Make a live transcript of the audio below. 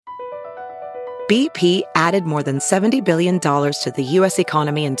BP added more than $70 billion to the U.S.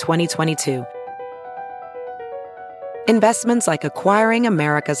 economy in 2022. Investments like acquiring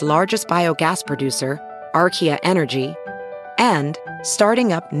America's largest biogas producer, Archaea Energy, and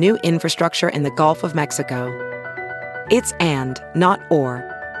starting up new infrastructure in the Gulf of Mexico. It's and, not or.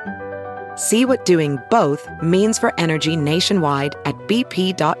 See what doing both means for energy nationwide at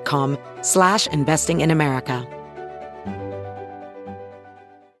bp.com/investing in America.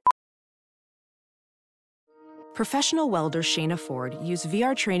 Professional welder Shayna Ford used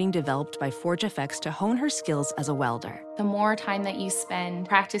VR training developed by ForgeFX to hone her skills as a welder. The more time that you spend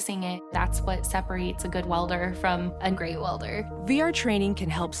practicing it, that's what separates a good welder from a great welder. VR training can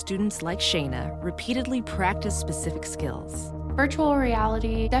help students like Shayna repeatedly practice specific skills. Virtual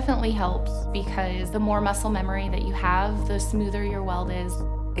reality definitely helps because the more muscle memory that you have, the smoother your weld is.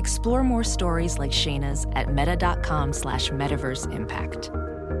 Explore more stories like Shayna's at meta.com/metaverseimpact.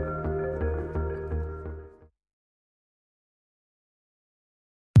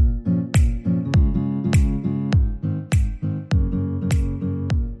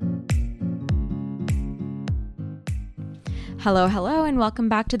 Hello, and welcome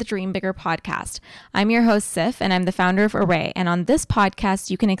back to the Dream Bigger podcast. I'm your host, Smyth, and I'm the founder of Array. And on this podcast,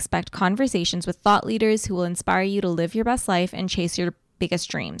 you can expect conversations with thought leaders who will inspire you to live your best life and chase your biggest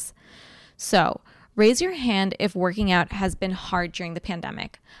dreams. So, raise your hand if working out has been hard during the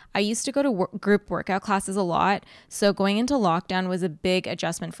pandemic. I used to go to group workout classes a lot, so going into lockdown was a big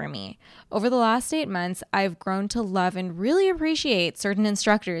adjustment for me. Over the last 8 months, I've grown to love and really appreciate certain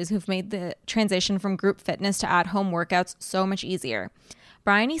instructors who've made the transition from group fitness to at-home workouts so much easier.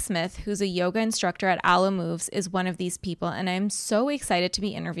 Briohny Smyth, who's a yoga instructor at Alo Moves, is one of these people, and I'm so excited to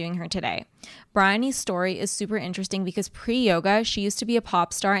be interviewing her today. Briohny's story is super interesting because pre-yoga, she used to be a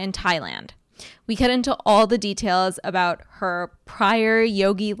pop star in Thailand. We get into all the details about her prior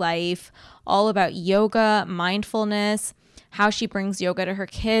yogi life, all about yoga, mindfulness, how she brings yoga to her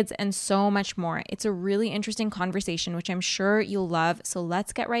kids, and so much more. It's a really interesting conversation, which I'm sure you'll love. So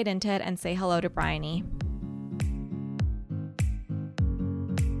let's get right into it and say hello to Briohny.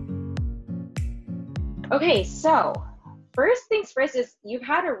 Okay, so first things first is you've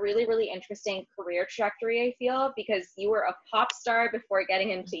had a really, really interesting career trajectory, I feel, because you were a pop star before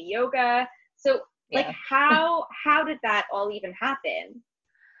getting into yoga. So how did that all even happen?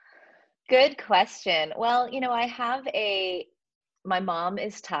 Good question. Well, my mom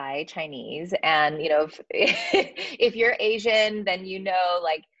is Chinese, and, if you're Asian, then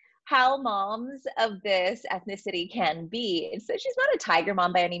like how moms of this ethnicity can be. And so she's not a tiger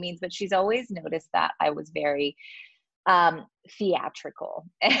mom by any means, but she's always noticed that I was very theatrical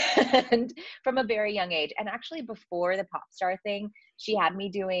and from a very young age. And actually before the pop star thing, she had me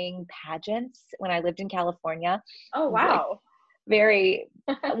doing pageants when I lived in California. Oh, wow.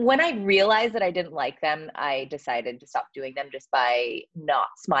 When I realized that I didn't like them, I decided to stop doing them just by not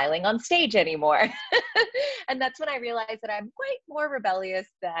smiling on stage anymore. And that's when I realized that I'm quite more rebellious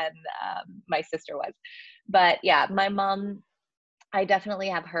than my sister was. But yeah, my mom, I definitely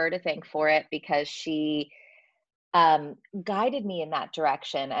have her to thank for it because she guided me in that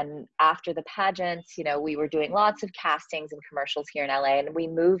direction. And after the pageants, we were doing lots of castings and commercials here in LA, and we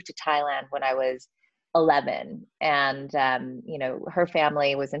moved to Thailand when I was 11. And, her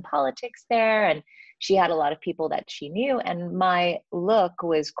family was in politics there, and she had a lot of people that she knew. And my look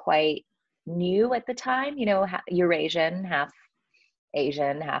was quite new at the time, Eurasian, half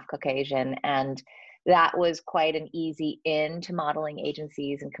Asian, half Caucasian. And that was quite an easy in to modeling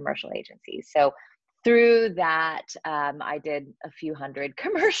agencies and commercial agencies. So through that, I did a few hundred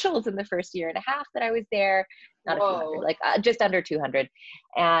commercials in the first year and a half that I was there. Not a few hundred, just under 200.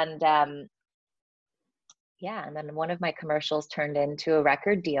 And and then one of my commercials turned into a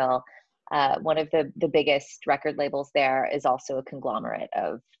record deal. One of the biggest record labels there is also a conglomerate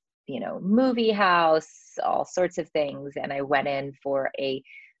of, movie house, all sorts of things. And I went in for a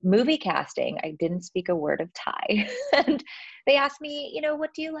movie casting. I didn't speak a word of Thai. And they asked me,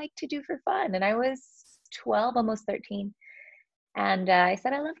 what do you like to do for fun? And I was 12, almost 13. And I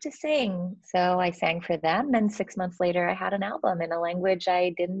said, I love to sing. So I sang for them. And 6 months later, I had an album in a language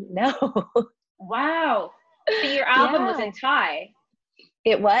I didn't know. Wow. So your album was in Thai.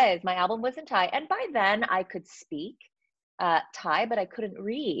 It was. My album was in Thai. And by then I could speak Thai, but I couldn't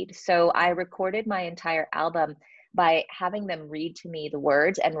read. So I recorded my entire album by having them read to me the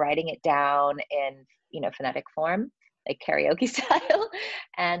words and writing it down in, phonetic form, like karaoke style,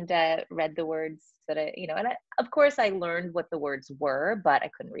 and read the words that of course I learned what the words were, but I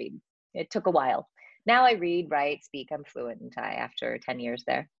couldn't read. It took a while. Now I read, write, speak. I'm fluent in Thai after 10 years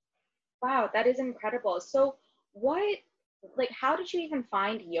there. Wow, that is incredible. So what like, how did you even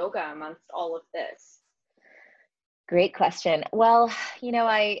find yoga amongst all of this? Great question. Well,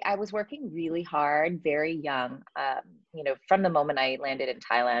 I was working really hard, very young. From the moment I landed in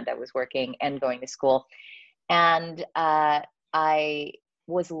Thailand, I was working and going to school. And I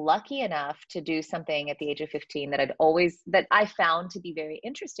was lucky enough to do something at the age of 15 that I found to be very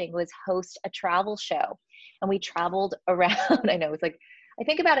interesting, was host a travel show. And we traveled around. I know, it's like, I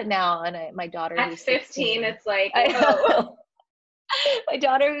think about it now, and my daughter At who's 15, 16, it's like, whoa. my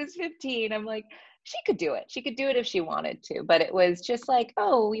daughter who's 15, I'm like, she could do it. She could do it if she wanted to. But it was just like,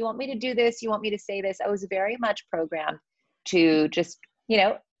 oh, you want me to do this? You want me to say this? I was very much programmed to just,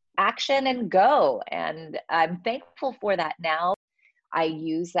 action and go. And I'm thankful for that now. I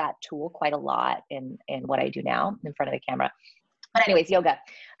use that tool quite a lot in what I do now in front of the camera. But anyways, yoga.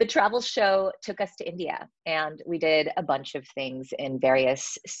 The travel show took us to India, and we did a bunch of things in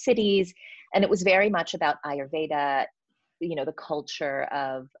various cities. And it was very much about Ayurveda, the culture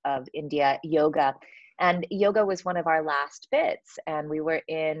of India, yoga. And yoga was one of our last bits. And we were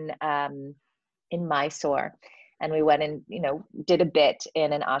in Mysore, and we went and, did a bit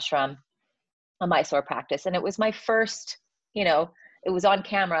in an ashram, a Mysore practice. And it was my first, it was on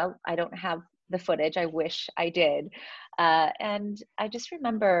camera. I don't have the footage. I wish I did. And I just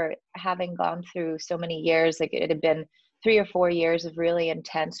remember having gone through so many years, like it had been 3 or 4 years of really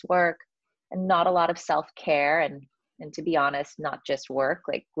intense work and not a lot of self-care. And to be honest, not just work,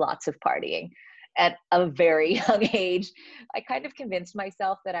 like lots of partying at a very young age. I kind of convinced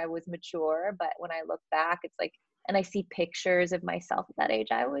myself that I was mature, but when I look back, it's like, and I see pictures of myself at that age,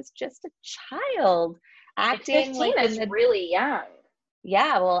 I was just a child acting 15 like is really young.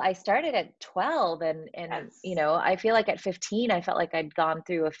 Yeah, well, I started at 12, and Yes. I feel like at 15, I felt like I'd gone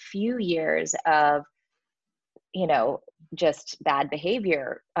through a few years of, just bad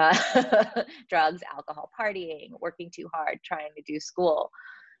behavior, drugs, alcohol, partying, working too hard, trying to do school.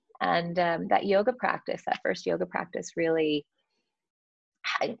 And that yoga practice, that first yoga practice, really,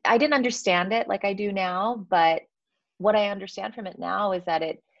 I didn't understand it like I do now, but what I understand from it now is that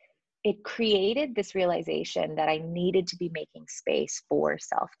it created this realization that I needed to be making space for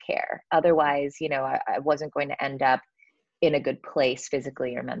self-care. Otherwise, I wasn't going to end up in a good place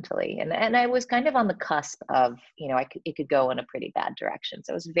physically or mentally. And I was kind of on the cusp of, it could go in a pretty bad direction.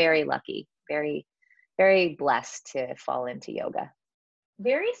 So I was very lucky, very, very blessed to fall into yoga.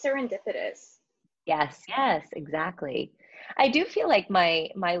 Very serendipitous. Yes, exactly. I do feel like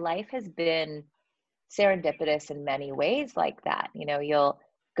my life has been serendipitous in many ways like that. You'll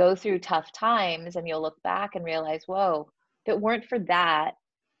go through tough times and you'll look back and realize, whoa, if it weren't for that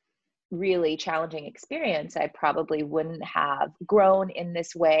really challenging experience, I probably wouldn't have grown in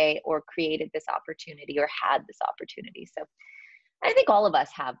this way or created this opportunity or had this opportunity. So I think all of us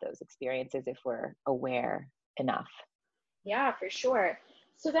have those experiences if we're aware enough. Yeah, for sure.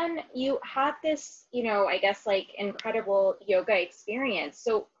 So then you had this, I guess like incredible yoga experience.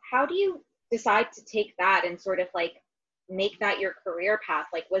 So how do you decide to take that and sort of like make that your career path?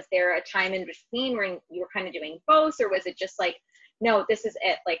 Like, was there a time in between when you were kind of doing both, or was it just like, no, this is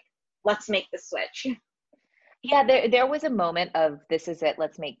it, like, let's make the switch? Yeah, there was a moment of, this is it,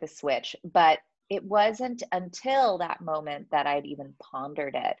 let's make the switch. But it wasn't until that moment that I'd even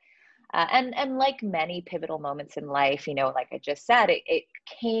pondered it. And like many pivotal moments in life, like I just said, it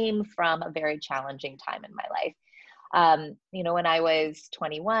came from a very challenging time in my life. When I was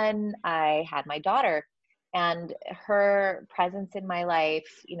 21, I had my daughter, and her presence in my life,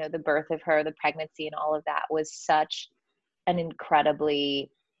 the birth of her, the pregnancy and all of that was such an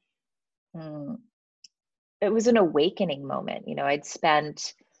incredibly, it was an awakening moment. I'd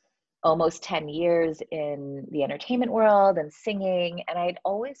spent almost 10 years in the entertainment world and singing, and I'd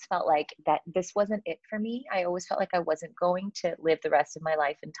always felt like that this wasn't it for me. I always felt like I wasn't going to live the rest of my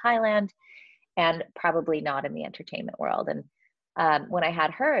life in Thailand, and probably not in the entertainment world. And when I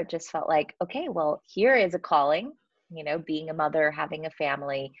had her, it just felt like, okay, well, here is a calling, being a mother, having a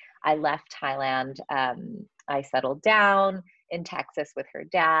family. I left Thailand. I settled down in Texas with her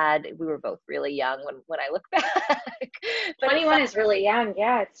dad. We were both really young when I look back. 21 is really young.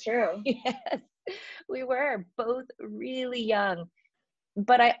 Yeah, it's true. Yes, we were both really young.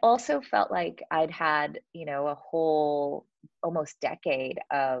 But I also felt like I'd had, a whole almost decade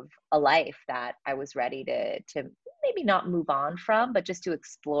of a life that I was ready to maybe not move on from, but just to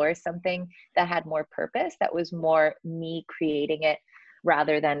explore something that had more purpose, that was more me creating it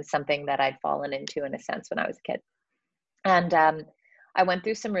rather than something that I'd fallen into in a sense when I was a kid. And I went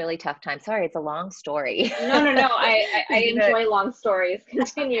through some really tough times. Sorry, it's a long story. No. I enjoy long stories.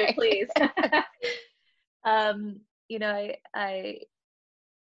 Continue, please.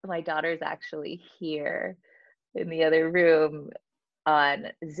 My daughter's actually here. in the other room on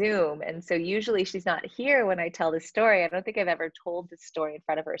Zoom. And so usually she's not here when I tell this story. I don't think I've ever told this story in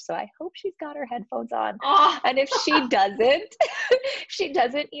front of her. So I hope she's got her headphones on. Oh. And if she doesn't,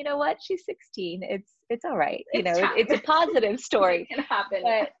 you know what? She's 16. It's all right. It's a positive story. It can happen.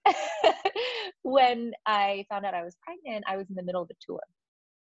 But when I found out I was pregnant, I was in the middle of a tour.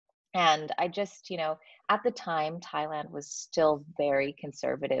 And I just, at the time, Thailand was still very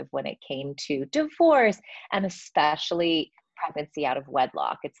conservative when it came to divorce, and especially pregnancy out of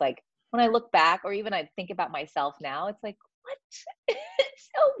wedlock. It's like, when I look back, or even I think about myself now, it's like, what?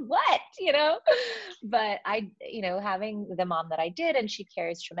 So what, But I, having the mom that I did, and she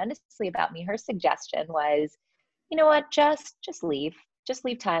cares tremendously about me, her suggestion was, you know what, just leave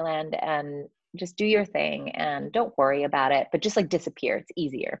Thailand and just do your thing and don't worry about it, but just like disappear. It's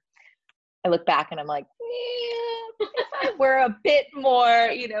easier. I look back and I'm like, yeah, if I were a bit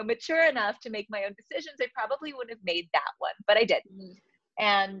more, mature enough to make my own decisions, I probably wouldn't have made that one, but I did.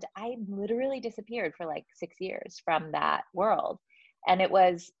 And I literally disappeared for like 6 years from that world. And it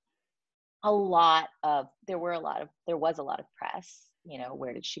was there was a lot of press,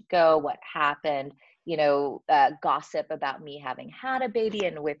 where did she go? What happened? Gossip about me having had a baby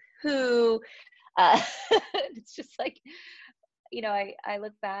and with who. It's just like, I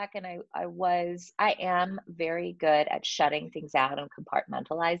look back and I am very good at shutting things out and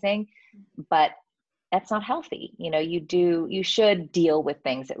compartmentalizing, but that's not healthy. You should deal with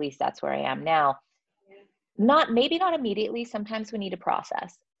things. At least that's where I am now. Maybe not immediately. Sometimes we need to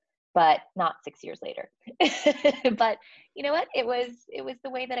process, but not 6 years later. But you know what? It was the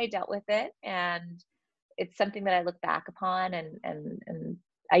way that I dealt with it. And it's something that I look back upon, and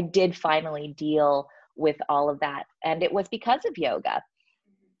I did finally deal with all of that. And it was because of yoga.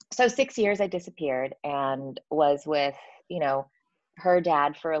 So 6 years I disappeared and was with, her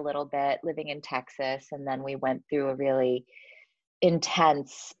dad for a little bit, living in Texas. And then we went through a really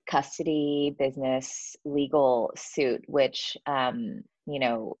intense custody, business, legal suit, which,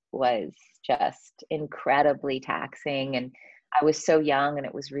 was just incredibly taxing. And I was so young and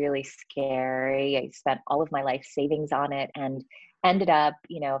it was really scary. I spent all of my life savings on it and ended up,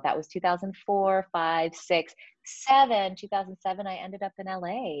 that was 2004, 5, 6, 7, 2007, I ended up in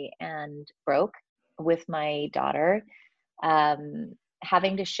LA and broke with my daughter,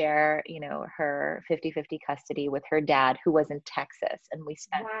 having to share, her 50-50 custody with her dad, who was in Texas. And we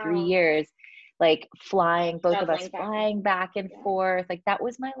spent 3 years like both of us flying back and forth. Like that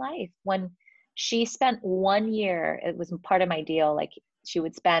was my life. When she spent 1 year, it was part of my deal. Like she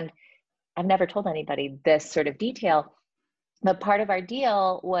would spend, I've never told anybody this sort of detail, but part of our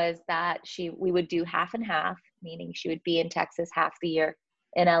deal was that we would do half and half, meaning she would be in Texas half the year,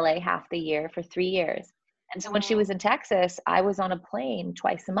 in LA half the year for 3 years. And so when she was in Texas, I was on a plane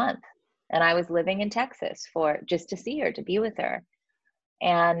twice a month, and I was living in Texas just to see her, to be with her.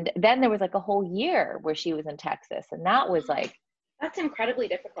 And then there was like a whole year where she was in Texas, and that was like, that's incredibly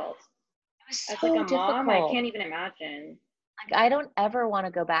difficult. So as like a difficult. mom, I can't even imagine. Like, I don't ever want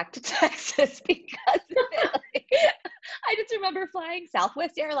to go back to Texas because of it. Like, I just remember flying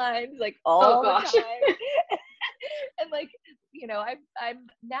Southwest Airlines like all the time. And like, I'm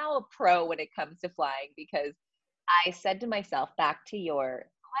now a pro when it comes to flying, because I said to myself, back to your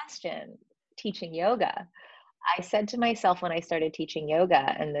question, teaching yoga, I said to myself when I started teaching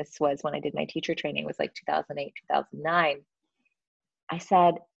yoga, and this was when I did my teacher training, it was like 2008, 2009, I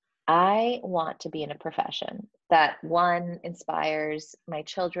said, I want to be in a profession that, one, inspires my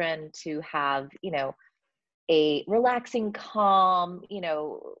children to have, a relaxing, calm,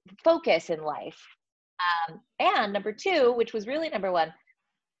 focus in life. And number two, which was really number one,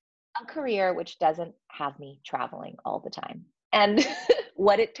 a career which doesn't have me traveling all the time. And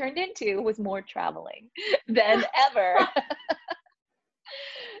what it turned into was more traveling than ever.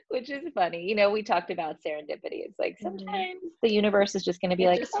 Which is funny. We talked about serendipity. It's like sometimes the universe is just going to be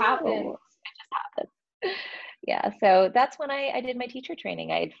like, it just happens. Yeah. So that's when I did my teacher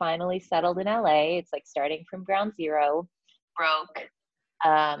training. I had finally settled in LA. It's like starting from ground zero, broke,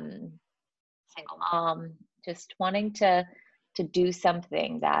 single mom, just wanting to do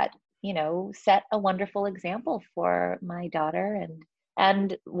something that, set a wonderful example for my daughter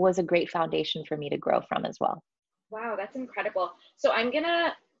and was a great foundation for me to grow from as well. Wow, that's incredible. So I'm going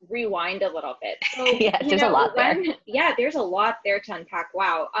to rewind a little bit. So, yeah, there's a lot there. Yeah, there's a lot there to unpack.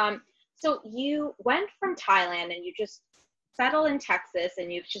 Wow. So you went from Thailand and you just settled in Texas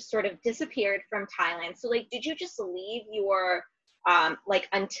and you've just sort of disappeared from Thailand. So like, did you just leave your,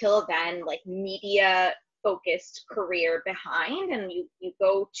 until then, like media focused career behind and you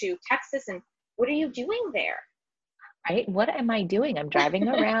go to Texas, and what are you doing there? Right? What am I doing? I'm driving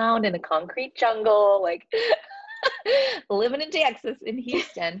around in a concrete jungle. Like, living in Texas, in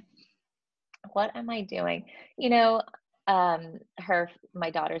Houston. What am I doing? My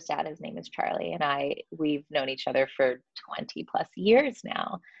daughter's dad, his name is Charlie, and we've known each other for 20 plus years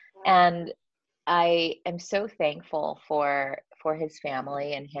now. And I am so thankful for his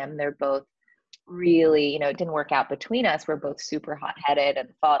family and him. They're both really, it didn't work out between us. We're both super hot-headed and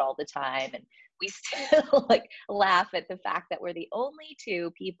fought all the time. And we still like laugh at the fact that we're the only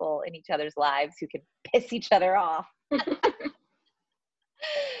two people in each other's lives who can piss each other off.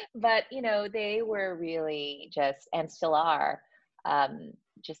 But, they were really just, and still are,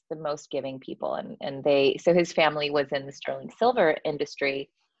 just the most giving people. So his family was in the sterling silver industry,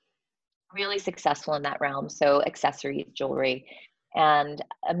 really successful in that realm. So accessories, jewelry. And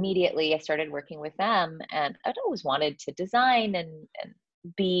immediately I started working with them, and I'd always wanted to design and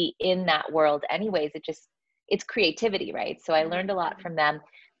be in that world anyways. It's creativity, right? So I learned a lot from them.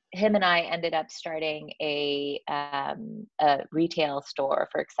 Him and I ended up starting a retail store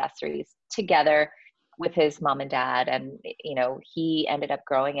for accessories together with his mom and dad. And, he ended up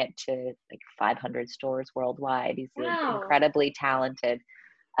growing it to like 500 stores worldwide. He's an incredibly talented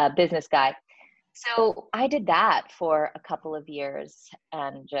business guy. So I did that for a couple of years,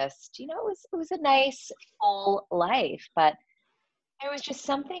 and just, it was a nice full life, but there was just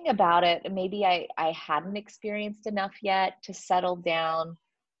something about it. Maybe I hadn't experienced enough yet to settle down.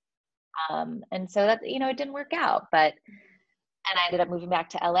 And so that, it didn't work out, and I ended up moving back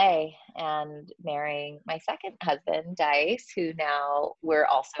to LA and marrying my second husband, Dice, who now we're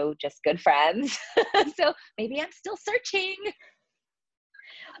also just good friends. So maybe I'm still searching.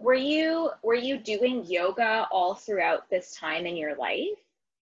 Were you doing yoga all throughout this time in your life?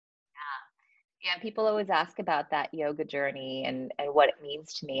 Yeah. People always ask about that yoga journey and what it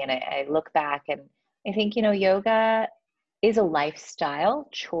means to me. And I look back and I think, yoga is a lifestyle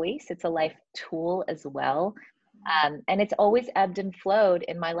choice. It's a life tool as well. And it's always ebbed and flowed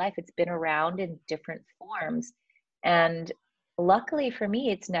in my life. It's been around in different forms. And luckily for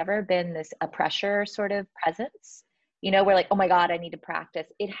me, it's never been a pressure sort of presence. We're like, oh my God, I need to practice.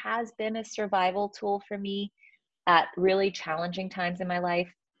 It has been a survival tool for me at really challenging times in my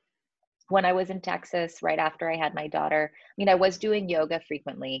life. When I was in Texas, right after I had my daughter, I was doing yoga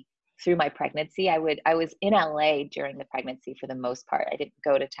frequently through my pregnancy. I was in LA during the pregnancy for the most part. I didn't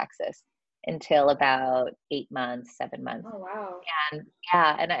go to Texas until about 7 months. Oh, wow.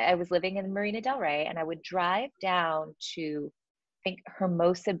 And I was living in Marina Del Rey, and I would drive down to, I think,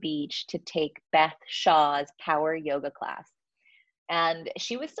 Hermosa Beach to take Beth Shaw's power yoga class. And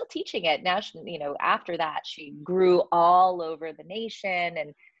she was still teaching it. Now, after that, she grew all over the nation.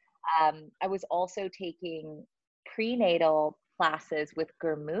 And I was also taking prenatal classes with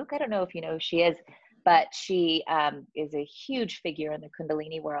Gurmukh. I don't know if you know who she is, but she is a huge figure in the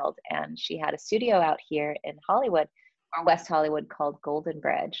Kundalini world. And she had a studio out here in Hollywood, or West Hollywood, called Golden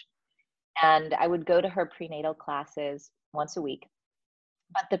Bridge. And I would go to her prenatal classes once a week.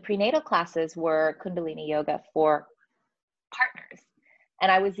 But the prenatal classes were Kundalini yoga for partners.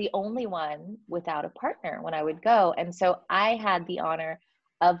 And I was the only one without a partner when I would go. And so I had the honor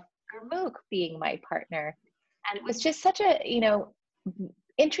of Gurmukh being my partner. And it was just such a,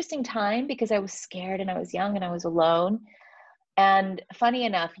 interesting time, because I was scared and I was young and I was alone. And funny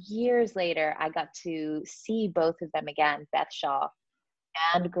enough, years later, I got to see both of them again, Beth Shaw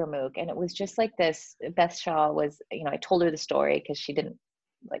and Gurmukh. And it was just like this. Beth Shaw was, I told her the story because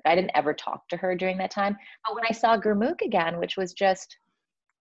I didn't ever talk to her during that time. But when I saw Gurmukh again, which was just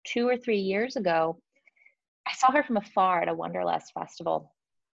 2 or 3 years ago, I saw her from afar at a Wanderlust festival.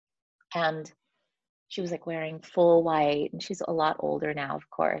 And she was like wearing full white, and she's a lot older now, of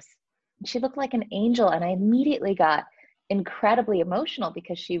course. And she looked like an angel. And I immediately got incredibly emotional,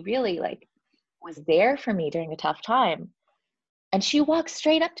 because she really was there for me during a tough time. And she walked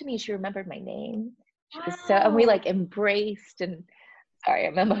straight up to me. She remembered my name. She was and we embraced, and sorry,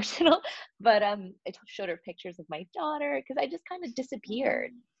 I'm emotional, but I showed her pictures of my daughter, because I just kind of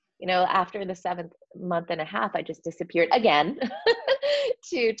disappeared. After the 7th month and a half, I just disappeared again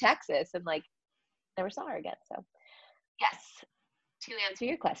to Texas, and never saw her again. So yes, to answer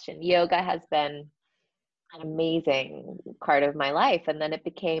your question, yoga has been an amazing part of my life. And then it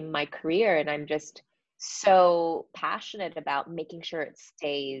became my career, and I'm just so passionate about making sure it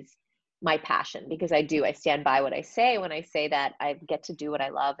stays my passion, because I stand by what I say when I say that I get to do what I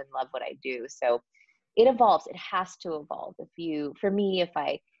love and love what I do. So it evolves. It has to evolve. For me, if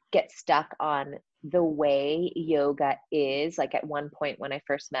I get stuck on the way yoga is, at one point when I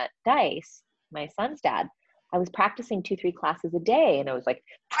first met Dice, my son's dad, I was practicing 2-3 classes a day, and I was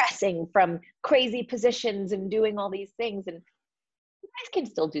pressing from crazy positions and doing all these things. And you guys can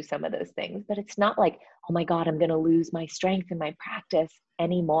still do some of those things, but it's not oh my God, I'm going to lose my strength in my practice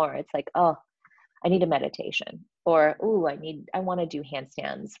anymore. It's like, oh, I need a meditation, or, oh, I want to do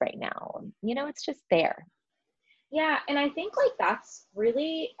handstands right now. It's just there. Yeah, and I think like that's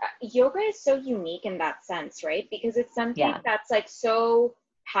really yoga is so unique in that sense, right? Because it's something that's like so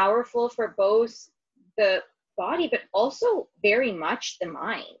powerful for both the body, but also very much the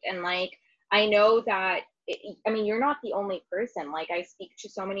mind. And like I know that you're not the only person. Like I speak to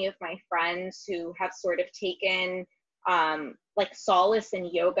so many of my friends who have sort of taken like solace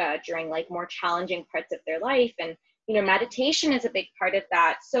in yoga during like more challenging parts of their life, and meditation is a big part of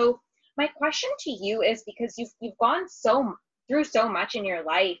that. So my question to you is, because you've gone through so much in your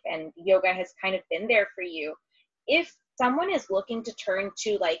life and yoga has kind of been there for you, if someone is looking to turn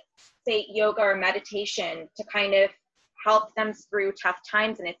to like say yoga or meditation to kind of help them through tough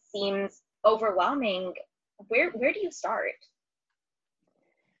times and it seems overwhelming, where do you start?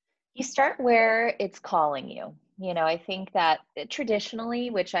 You start where it's calling you. I think that traditionally,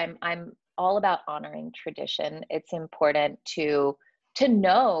 which I'm all about honoring tradition, it's important to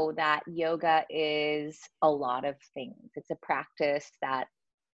know that yoga is a lot of things. It's a practice that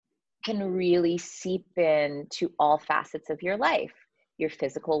can really seep into all facets of your life, your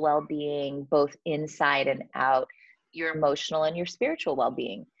physical well-being, both inside and out, your emotional and your spiritual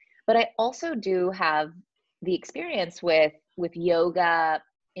well-being. But I also do have the experience with yoga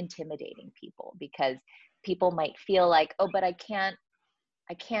intimidating people, because people might feel like, oh, but I can't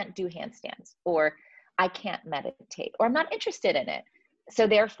do handstands, or I can't meditate, or I'm not interested in it. So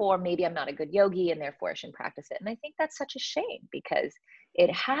therefore, maybe I'm not a good yogi and therefore I shouldn't practice it. And I think that's such a shame, because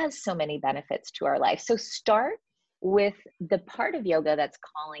it has so many benefits to our life. So start with the part of yoga that's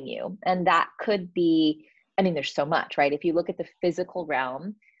calling you. And that could be, there's so much, right? If you look at the physical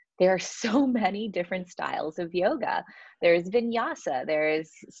realm, there are so many different styles of yoga. There's vinyasa, there's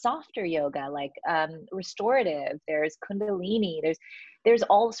softer yoga, like restorative, there's kundalini, there's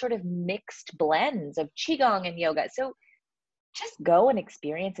all sort of mixed blends of qigong and yoga. So just go and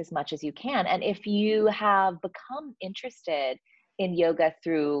experience as much as you can. And if you have become interested in yoga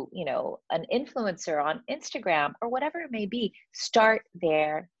through, an influencer on Instagram or whatever it may be, start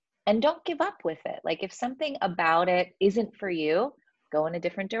there and don't give up with it. Like if something about it isn't for you, go in a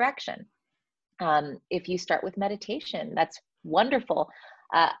different direction. If you start with meditation, that's wonderful.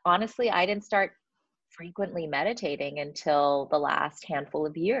 Honestly, I didn't start frequently meditating until the last handful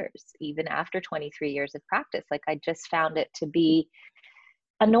of years, even after 23 years of practice. Like I just found it to be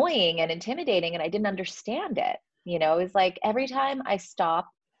annoying and intimidating, and I didn't understand it. It was like every time I stop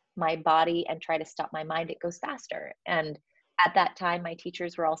my body and try to stop my mind, it goes faster. And at that time, my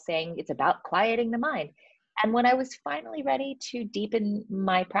teachers were all saying it's about quieting the mind. And when I was finally ready to deepen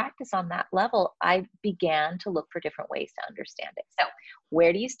my practice on that level, I began to look for different ways to understand it. So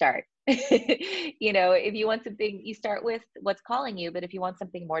where do you start? If you want something, you start with what's calling you. But if you want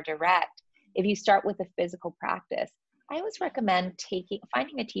something more direct, if you start with a physical practice, I always recommend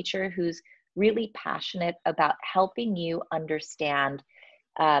finding a teacher who's really passionate about helping you understand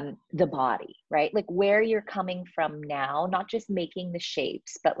the body, right? Like where you're coming from now, not just making the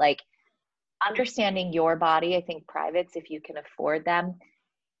shapes, but like understanding your body. I think privates, if you can afford them,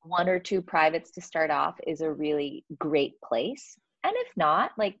 1 or 2 privates to start off is a really great place. And if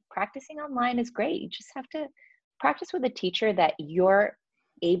not, like practicing online is great. You just have to practice with a teacher that you're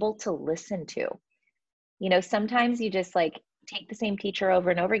able to listen to. Sometimes you just like take the same teacher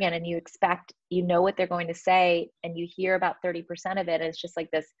over and over again and you expect, what they're going to say, and you hear about 30% of it. And it's just like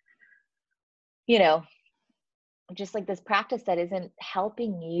this, just like this practice that isn't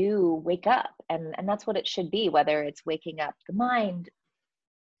helping you wake up. And that's what it should be, whether it's waking up the mind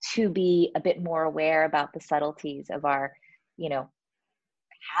to be a bit more aware about the subtleties of our,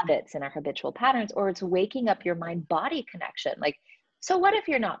 habits and our habitual patterns, or it's waking up your mind body connection. Like, so what if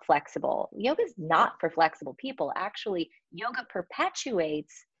you're not flexible? Yoga is not for flexible people. Actually, yoga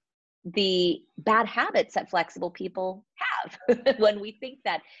perpetuates the bad habits that flexible people have when we think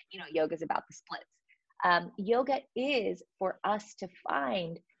that, yoga is about the splits. Yoga is for us to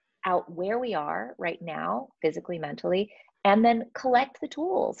find out where we are right now, physically, mentally, and then collect the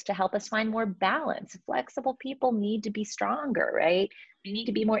tools to help us find more balance. Flexible people need to be stronger, right? We need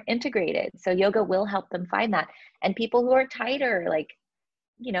to be more integrated. So yoga will help them find that. And people who are tighter, like,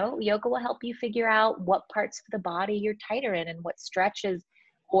 yoga will help you figure out what parts of the body you're tighter in and what stretches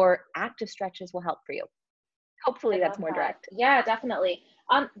or active stretches will help for you. Hopefully that's more direct. Yeah, definitely.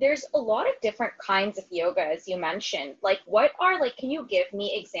 There's a lot of different kinds of yoga, as you mentioned. Like, what are, like, can you give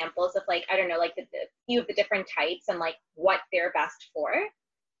me examples of, like, I don't know, like the few of the different types and like what they're best for?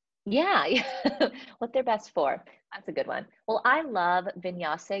 Yeah, what they're best for. That's a good one. Well, I love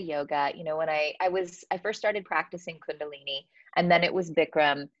Vinyasa yoga. You know, when I first started practicing Kundalini, and then it was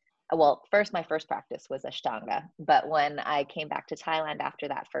Bikram. Well, first, my first practice was Ashtanga, but when I came back to Thailand after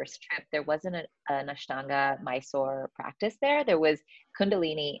that first trip, there wasn't an Ashtanga Mysore practice there. There was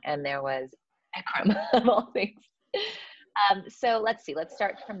Kundalini and there was Bikram of all things. So let's see, let's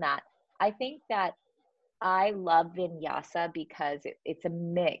start from that. I think that I love Vinyasa because it's a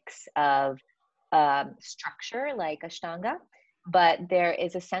mix of structure like Ashtanga, but there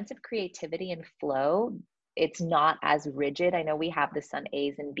is a sense of creativity and flow. It's not as rigid. I know we have the sun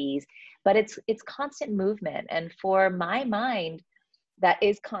A's and B's, but it's constant movement. And for my mind that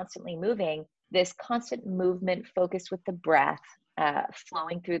is constantly moving, this constant movement focused with the breath,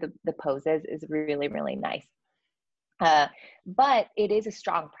 flowing through the poses is really, really nice. But it is a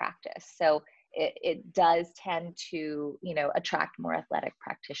strong practice. So it does tend to, you know, attract more athletic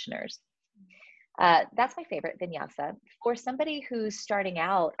practitioners. That's my favorite, Vinyasa. For somebody who's starting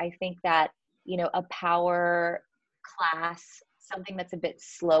out, I think that, you know, a power class, something that's a bit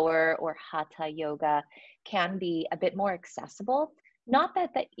slower, or hatha yoga can be a bit more accessible. Not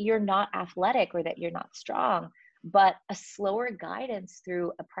that you're not athletic or that you're not strong, but a slower guidance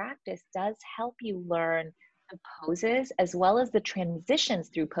through a practice does help you learn the poses as well as the transitions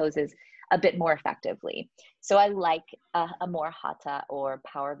through poses a bit more effectively. So I like a more hatha or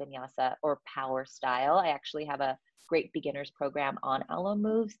power vinyasa or power style. I actually have a great beginners program on Alo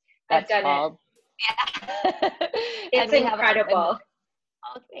Moves. I've done called, it. Yeah. It's incredible.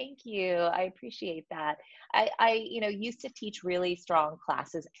 Oh, thank you. I appreciate that. I, you know, used to teach really strong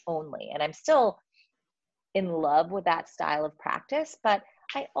classes only, and I'm still in love with that style of practice, but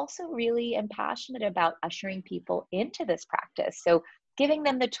I also really am passionate about ushering people into this practice. So giving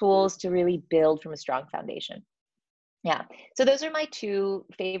them the tools to really build from a strong foundation. Yeah. So those are my two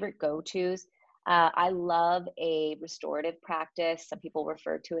favorite go-tos. I love a restorative practice. Some people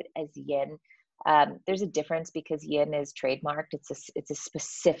refer to it as yin. There's a difference because yin is trademarked. It's a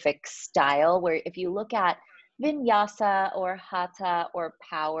specific style where if you look at vinyasa or hatha or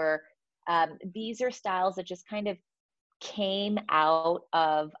power, these are styles that just kind of came out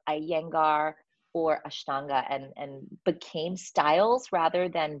of Iyengar or Ashtanga and became styles rather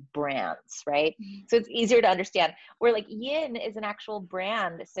than brands, right? Mm-hmm. So it's easier to understand. Where like yin is an actual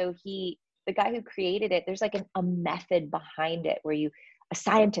brand. So the guy who created it, there's like a method behind it a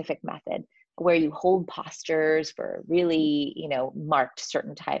scientific method where you hold postures for really, you know, marked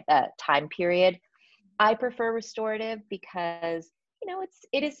certain time period. I prefer restorative because, you know,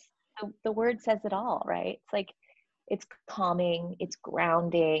 the word says it all, right? It's like, it's calming, it's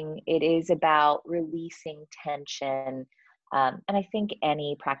grounding, it is about releasing tension. And I think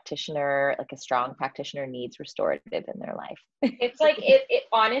any practitioner, like a strong practitioner, needs restorative in their life. It's like, it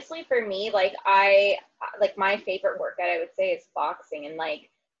honestly, for me, like my favorite workout, I would say, is boxing. And like,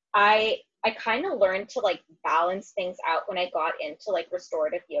 I kind of learned to like balance things out when I got into like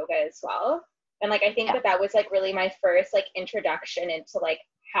restorative yoga as well. And like, I think that was like really my first like introduction into like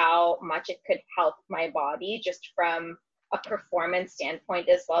how much it could help my body just from a performance standpoint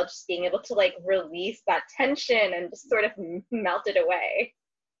as well, just being able to like release that tension and just sort of melt it away.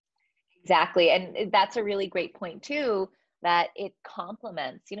 Exactly. And that's a really great point too, that it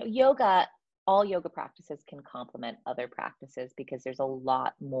complements, you know, all yoga practices can complement other practices because there's a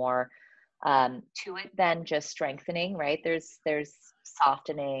lot more to it than just strengthening, right? There's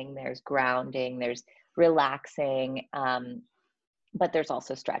softening, there's grounding, there's relaxing, but there's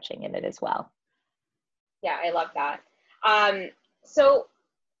also stretching in it as well. Yeah, I love that. So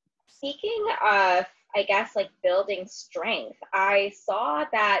speaking of, I guess, like building strength, I saw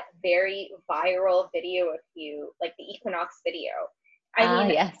that very viral video of you, like the Equinox video. I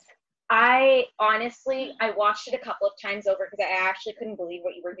mean, yes. I honestly, I watched it a couple of times over because I actually couldn't believe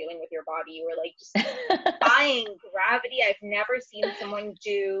what you were doing with your body. You were like just defying gravity. I've never seen someone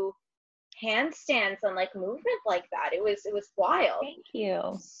do handstands and like movement like that. It was wild. Thank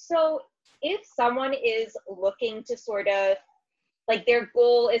you. So if someone is looking to sort of like their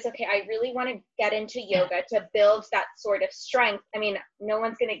goal is, okay, I really want to get into yoga to build that sort of strength. I mean, no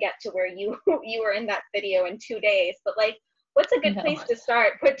one's going to get to where you were in that video in 2 days, but like, what's a good place to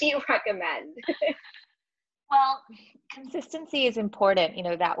start? What do you recommend? Well, consistency is important. You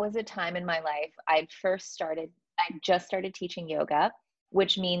know, that was a time in my life I just started teaching yoga,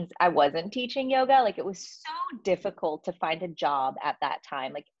 which means I wasn't teaching yoga. Like, it was so difficult to find a job at that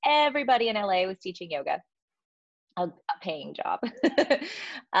time. Like, everybody in LA was teaching yoga, a paying job.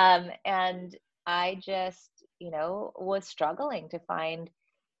 And I just, you know, was struggling to find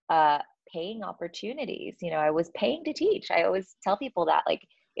paying opportunities. You know, I was paying to teach. I always tell people that, like,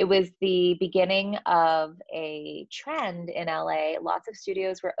 it was the beginning of a trend in LA. Lots of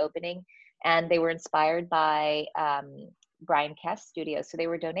studios were opening, and they were inspired by Brian Kest's studios. So they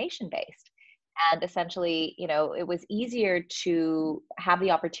were donation based. And essentially, you know, it was easier to have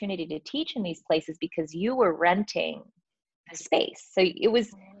the opportunity to teach in these places because you were renting the space. So it was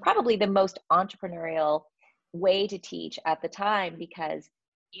probably the most entrepreneurial way to teach at the time, because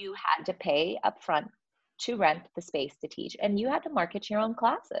you had to pay upfront to rent the space to teach, and you had to market your own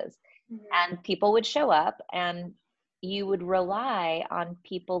classes. And people would show up, and you would rely on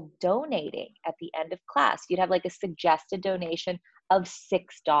people donating at the end of class. You'd have like a suggested donation of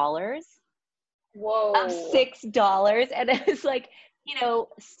 $6. Whoa. Of $6. And it was like, you know,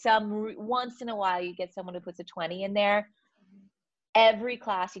 once in a while you get someone who puts a 20 in there. Every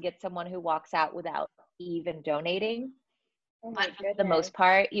class you get someone who walks out without even donating. But for the most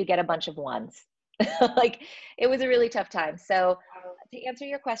part, you get a bunch of ones. Like, it was a really tough time. So to answer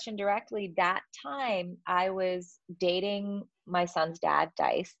your question directly, that time I was dating my son's dad,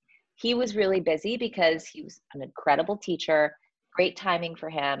 Dice. He was really busy because he was an incredible teacher, great timing for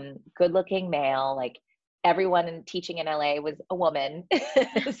him, good looking male. Like, everyone in teaching in LA was a woman.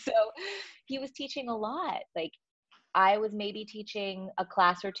 So he was teaching a lot. Like, I was maybe teaching a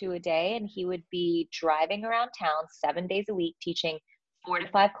class or two a day, and he would be driving around town 7 days a week, teaching 4 to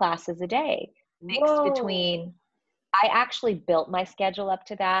 5 classes a day, mixed between, I actually built my schedule up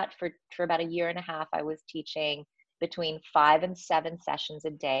to that for about a year and a half. I was teaching between 5 and 7 sessions a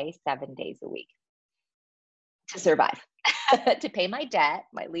day, 7 days a week, to survive, to pay my debt,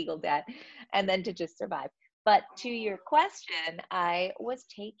 my legal debt, and then to just survive. But to your question, I was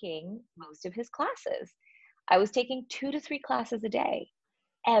taking most of his classes. I was taking 2 to 3 classes a day,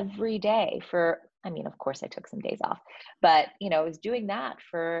 every day for, I mean, of course I took some days off, but, you know, I was doing that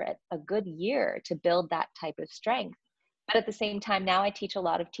for a good year to build that type of strength. But at the same time, now I teach a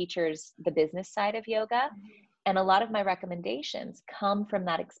lot of teachers the business side of yoga. And a lot of my recommendations come from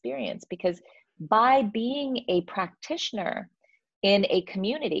that experience, because by being a practitioner in a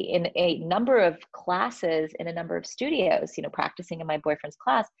community, in a number of classes, in a number of studios, you know, practicing in my boyfriend's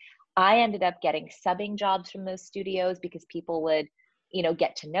class, I ended up getting subbing jobs from those studios because people would, you know,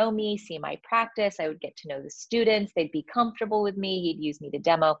 get to know me, see my practice. I would get to know the students. They'd be comfortable with me. He'd use me to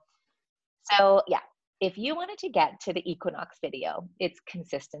demo. So yeah, if you wanted to get to the Equinox video, it's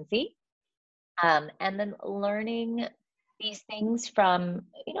consistency. And then learning these things from,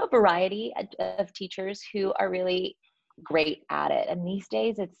 you know, a variety of teachers who are really great at it. And these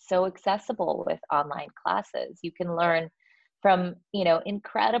days it's so accessible with online classes. You can learn from, you know,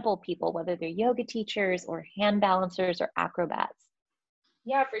 incredible people, whether they're yoga teachers or hand balancers or acrobats.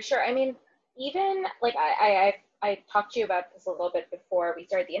 Yeah, for sure. I mean, even like I talked to you about this a little bit before we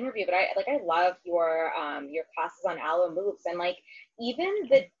started the interview, but I love your classes on aloe moves, and like even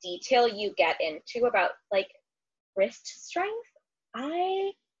the detail you get into about like wrist strength.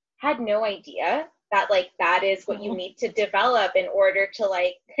 I had no idea that like that is what you need to develop in order to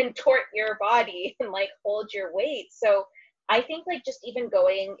like contort your body and like hold your weight. So I think like just even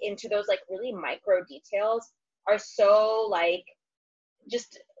going into those like really micro details are so like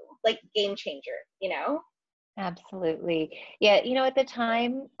just like game changer, you know? Absolutely. Yeah. You know, at the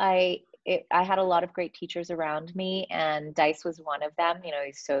time I had a lot of great teachers around me, and Dice was one of them. You know,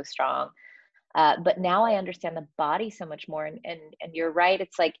 he's so strong. But now I understand the body so much more. And you're right.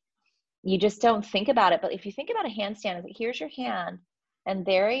 It's like, you just don't think about it. But if you think about a handstand, it's like, here's your hand and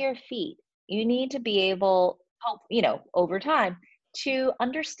there are your feet. You need to be able, you know, over time to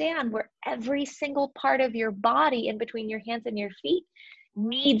understand where every single part of your body in between your hands and your feet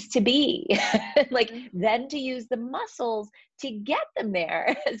needs to be. Like, then to use the muscles to get them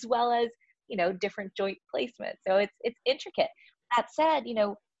there, as well as, you know, different joint placement. So it's intricate. That said, you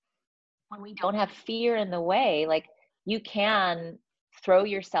know, when we don't have fear in the way, like, you can throw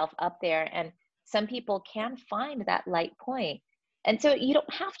yourself up there, and some people can find that light point. And so you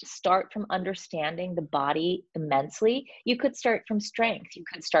don't have to start from understanding the body immensely. You could start from strength. You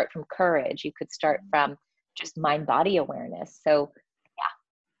could start from courage. You could start from just mind-body awareness. So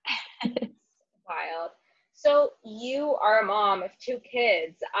yeah. Wild. So you are a mom of 2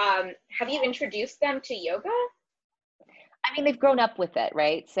 kids. Have you introduced them to yoga? I mean, they've grown up with it,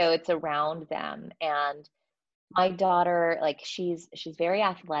 right? So it's around them. And my daughter, like, she's very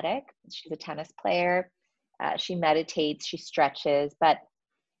athletic. She's a tennis player. She meditates, she stretches, but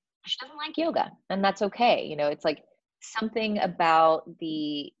she doesn't like yoga, and that's okay. You know, it's like something about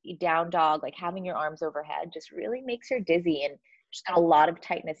the down dog, like having your arms overhead, just really makes her dizzy, and she's got a lot of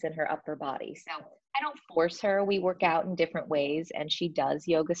tightness in her upper body. So I don't force her. We work out in different ways, and she does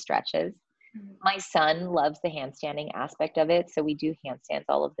yoga stretches. My son loves the handstanding aspect of it. So we do handstands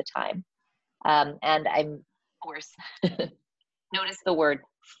all of the time. And I'm force. Notice the word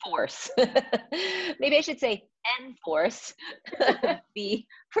force. Maybe I should say enforce the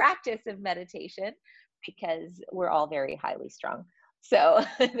practice of meditation, because we're all very highly strung. So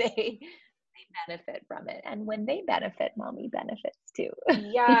they benefit from it. And when they benefit, mommy benefits too.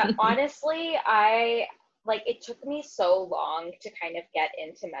 Yeah, honestly, it took me so long to kind of get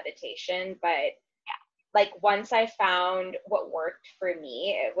into meditation, but like once I found what worked for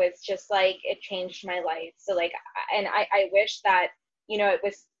me, it was just like, it changed my life. So like, and I wish that, it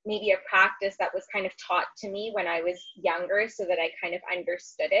was maybe a practice that was kind of taught to me when I was younger so that I kind of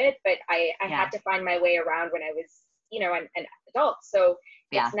understood it, but I had to find my way around when I was, an adult. So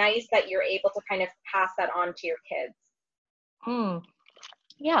it's nice that you're able to kind of pass that on to your kids.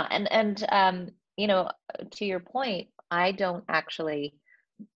 Yeah. And to your point, I don't actually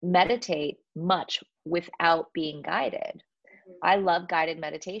meditate much without being guided. I love guided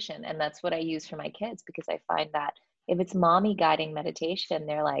meditation, and that's what I use for my kids, because I find that if it's mommy guiding meditation,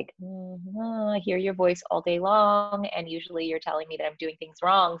 they're like, I hear your voice all day long, and usually you're telling me that I'm doing things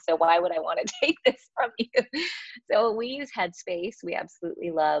wrong, so why would I want to take this from you? So we use Headspace. We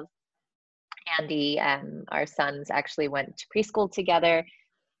absolutely love Andy. Our sons actually went to preschool together,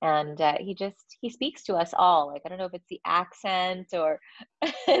 and he speaks to us all. Like, I don't know if it's the accent or,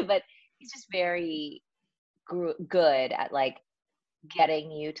 but he's just very good at like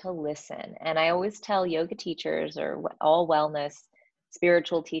getting you to listen. And I always tell yoga teachers or all wellness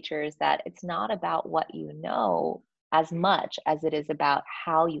spiritual teachers that it's not about what you know as much as it is about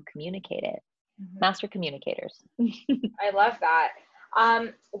how you communicate it. Master communicators. I love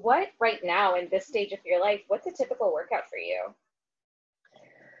that. What right now in this stage of your life, what's a typical workout for you?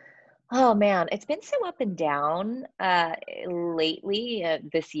 Oh man, it's been so up and down lately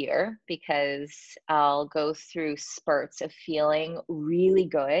this year, because I'll go through spurts of feeling really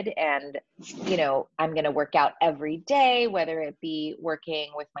good, and I'm going to work out every day, whether it be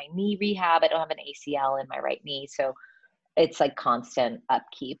working with my knee rehab. I don't have an ACL in my right knee, so it's like constant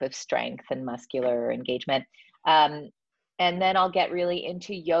upkeep of strength and muscular engagement. And then I'll get really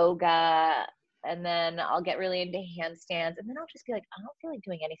into yoga, and then I'll get really into handstands, and then I'll just be like, I don't feel like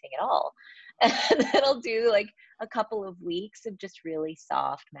doing anything at all. And then I'll do like a couple of weeks of just really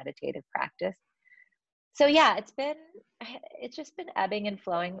soft meditative practice. So yeah, it's just been ebbing and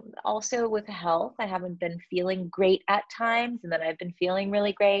flowing. Also with health, I haven't been feeling great at times, and then I've been feeling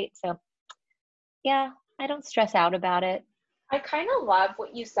really great. So yeah, I don't stress out about it. I kind of love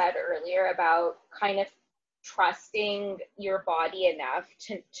what you said earlier about kind of trusting your body enough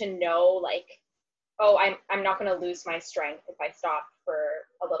to know, like, oh, I'm not going to lose my strength if I stop for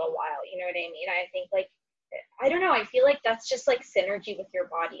a little while. You know what I mean? I think, like, I don't know. I feel like that's just like synergy with your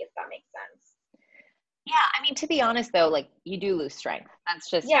body, if that makes sense. Yeah. I mean, to be honest though, like, you do lose strength.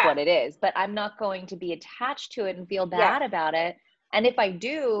 That's just what it is, but I'm not going to be attached to it and feel bad about it. And if I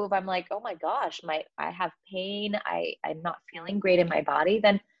do, if I'm like, oh my gosh, I have pain, I'm not feeling great in my body,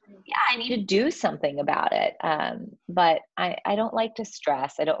 then I need to do something about it. But I don't like to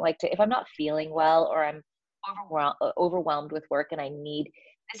stress. I don't like to, if I'm not feeling well or I'm overwhelmed with work, and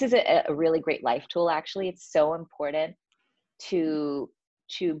this is a really great life tool. Actually, it's so important to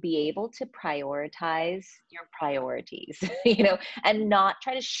be able to prioritize your priorities, and not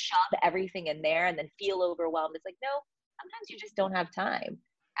try to shove everything in there and then feel overwhelmed. It's like, no, sometimes you just don't have time,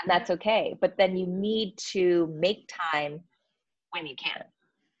 and that's okay. But then you need to make time when you can.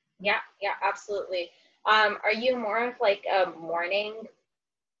 Yeah, absolutely. Are you more of like a morning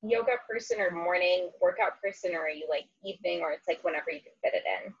yoga person or morning workout person, or are you like evening, or it's like whenever you can fit it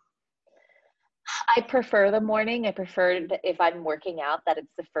in? I prefer the morning. I prefer that if I'm working out, that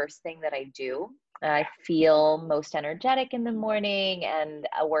it's the first thing that I do. I feel most energetic in the morning, and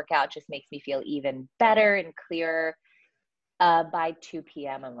a workout just makes me feel even better and clearer. By 2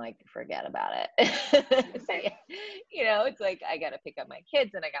 p.m., I'm like, forget about it. So, it's like, I got to pick up my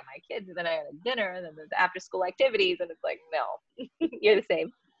kids, and I got my kids, and then I got a dinner, and then there's after school activities. And it's like, no, you're the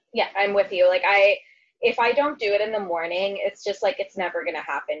same. Yeah, I'm with you. Like, if I don't do it in the morning, it's just like, it's never going to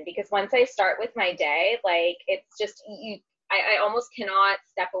happen, because once I start with my day, like, it's just, I almost cannot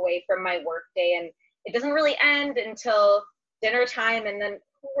step away from my work day, and it doesn't really end until dinner time. And then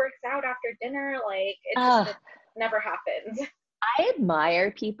who works out after dinner? Like, it never happens. I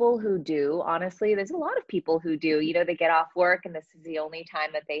admire people who do. Honestly, there's a lot of people who do. They get off work, and this is the only time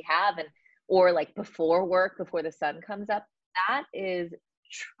that they have, or like before work, before the sun comes up. That is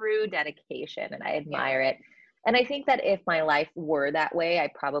true dedication, and I admire it. And I think that if my life were that way, I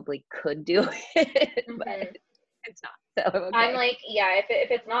probably could do it, but it's not. So I'm okay. I'm like, yeah, if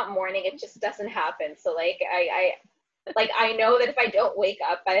it's not morning, it just doesn't happen. So like I know that if I don't wake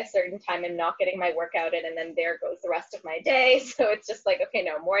up by a certain time, I'm not getting my workout in, and then there goes the rest of my day. So it's just like, okay,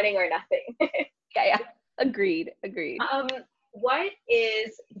 no, morning or nothing. Yeah. Agreed. What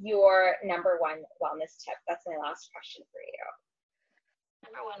is your number one wellness tip? That's my last question for you.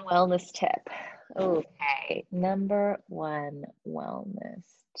 Number one wellness tip. Okay. Number one wellness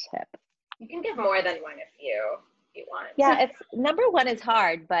tip. You can give more than one if you want. Yeah, it's number one is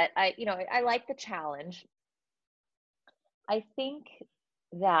hard, but I like the challenge. I think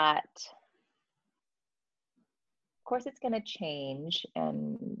that, of course, it's going to change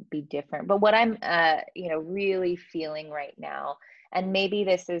and be different. But what I'm, really feeling right now, and maybe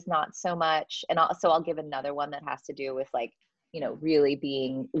this is not so much, and also I'll give another one that has to do with like, really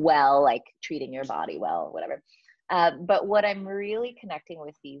being well, like treating your body well, whatever. But what I'm really connecting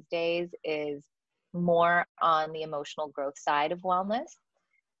with these days is more on the emotional growth side of wellness,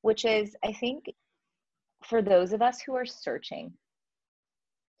 which is, I think, for those of us who are searching,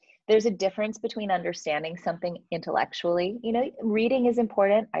 there's a difference between understanding something intellectually. Reading is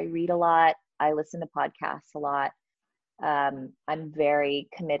important. I read a lot. I listen to podcasts a lot. I'm very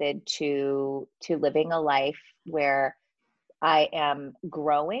committed to living a life where I am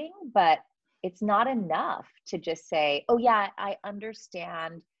growing, but it's not enough to just say, oh yeah, I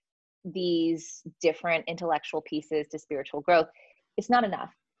understand these different intellectual pieces to spiritual growth. It's not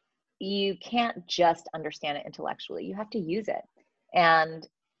enough. You can't just understand it intellectually. You have to use it. And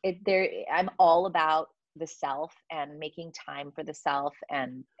I'm all about the self and making time for the self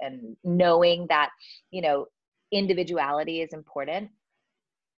and knowing that, individuality is important.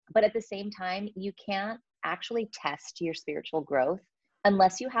 But at the same time, you can't actually test your spiritual growth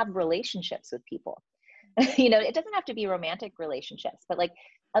unless you have relationships with people. It doesn't have to be romantic relationships, but like,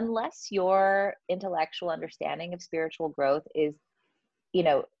 unless your intellectual understanding of spiritual growth is,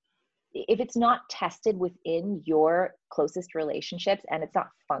 if it's not tested within your closest relationships and it's not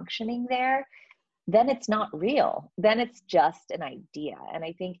functioning there, then it's not real. Then it's just an idea. And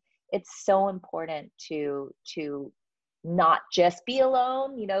I think it's so important to not just be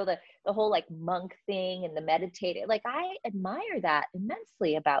alone, the whole like monk thing and the meditating. Like, I admire that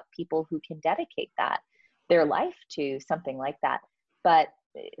immensely about people who can dedicate their life to something like that. But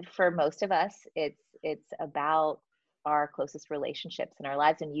for most of us, it's about our closest relationships in our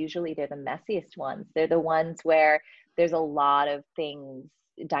lives. And usually they're the messiest ones. They're the ones where there's a lot of things,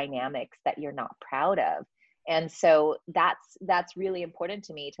 dynamics that you're not proud of. And so that's really important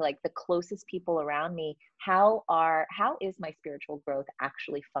to me, to like the closest people around me. How is my spiritual growth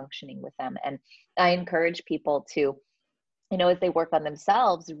actually functioning with them? And I encourage people to, as they work on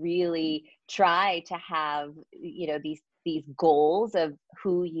themselves, really try to have, these goals of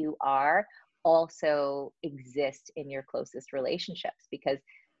who you are also exist in your closest relationships, because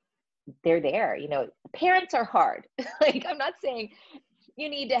they're there. Parents are hard. Like, I'm not saying you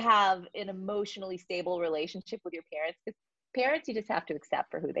need to have an emotionally stable relationship with your parents, because parents you just have to accept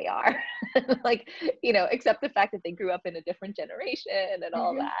for who they are. Like, accept the fact that they grew up in a different generation and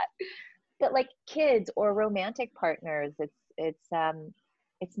all that. But like kids or romantic partners, it's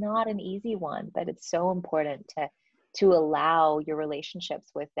not an easy one, but it's so important to allow your relationships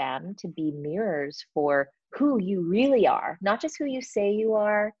with them to be mirrors for who you really are, not just who you say you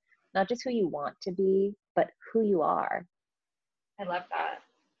are, not just who you want to be, but who you are. I love that.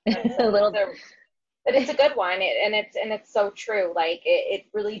 But it's a good one, and it's so true. Like, it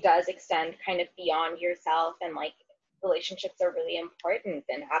really does extend kind of beyond yourself, and like, relationships are really important,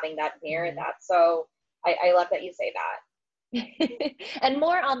 and having that mirror that. So I love that you say that. And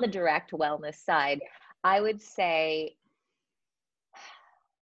more on the direct wellness side, I would say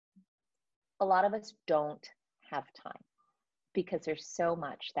a lot of us don't have time because there's so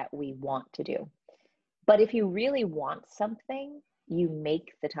much that we want to do. But if you really want something, you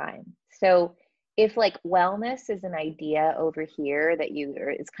make the time. So if like wellness is an idea over here that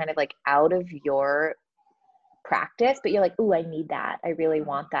is kind of like out of your practice, but you're like, ooh, I need that, I really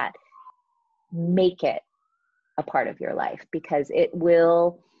want that, make it a part of your life, because it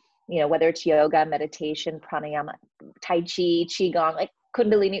will, whether it's yoga, meditation, pranayama, tai chi, qigong, like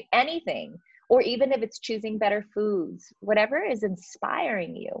kundalini, anything, or even if it's choosing better foods, whatever is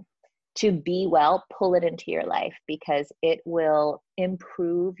inspiring you to be well, pull it into your life, because it will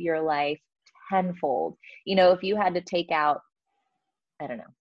improve your life tenfold. If you had to take out, I don't know,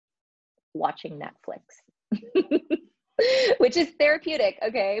 watching Netflix, which is therapeutic,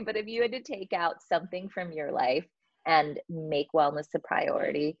 okay? But if you had to take out something from your life and make wellness a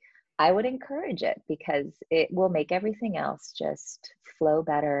priority, I would encourage it, because it will make everything else just flow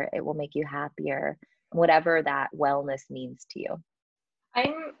better. It will make you happier. whatever that wellness means to you.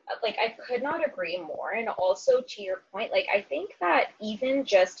 I'm like, I could not agree more. And also to your point, like, I think that even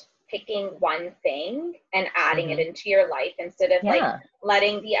just picking one thing and adding it into your life instead of like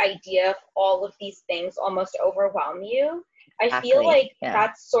letting the idea of all of these things almost overwhelm you. I feel like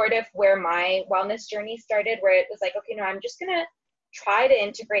that's sort of where my wellness journey started, where it was like, okay, no, I'm just going to try to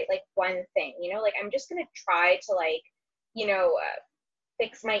integrate like one thing, you know, like I'm just going to try to like, you know,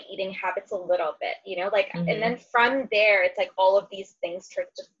 fix my eating habits a little bit, you know, like, and then from there, it's like all of these things start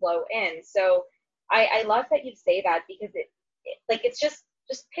to flow in. So I love that you say that, because it like, it's just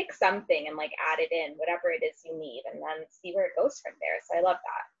pick something and like add it in, whatever it is you need, and then see where it goes from there. So I love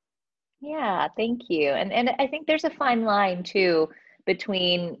that. Yeah, thank you. And I think there's a fine line too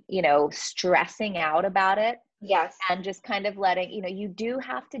between, you know, stressing out about it. Yes. And just kind of letting, you know, you do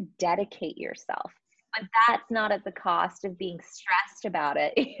have to dedicate yourself, but that's not at the cost of being stressed about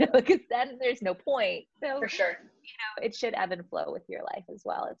it, you know, because then there's no point. So for sure, you know, it should ebb and flow with your life as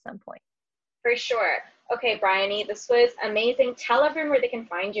well at some point. For sure. Okay, Briohny, this was amazing. Tell everyone where they can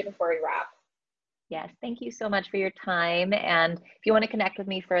find you before we wrap. Yes, thank you so much for your time. And if you want to connect with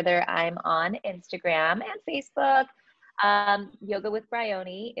me further, I'm on Instagram and Facebook. Yoga with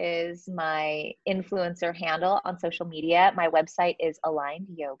Briohny is my influencer handle on social media. My website is Aligned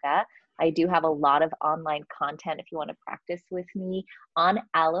Yoga. I do have a lot of online content if you want to practice with me on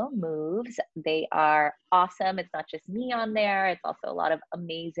Alo Moves. They are awesome. It's not just me on there. It's also a lot of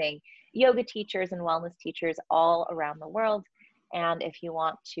amazing yoga teachers and wellness teachers all around the world. And if you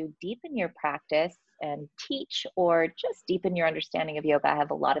want to deepen your practice and teach, or just deepen your understanding of yoga, I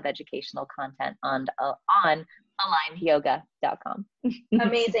have a lot of educational content on alignedyoga.com.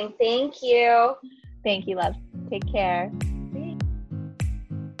 Amazing. Thank you. Thank you, love. Take care.